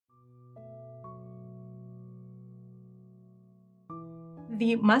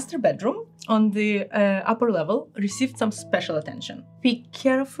The master bedroom on the upper level received some special attention. We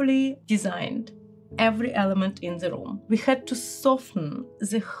carefully designed every element in the room. We had to soften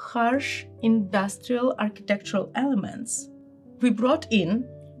the harsh industrial architectural elements. We brought in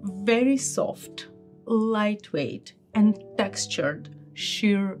very soft, lightweight, and textured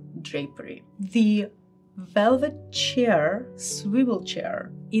sheer drapery. The velvet chair, swivel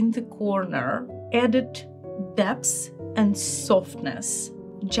chair in the corner added depth and softness,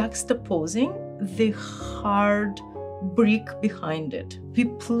 juxtaposing the hard brick behind it. We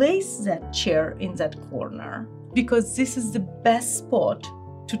placed that chair in that corner because this is the best spot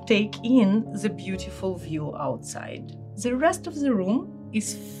to take in the beautiful view outside. The rest of the room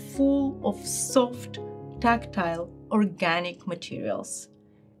is full of soft, tactile, organic materials.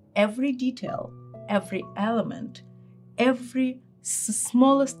 Every detail, every element, every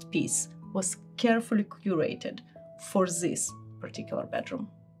smallest piece was carefully curated for this particular bedroom.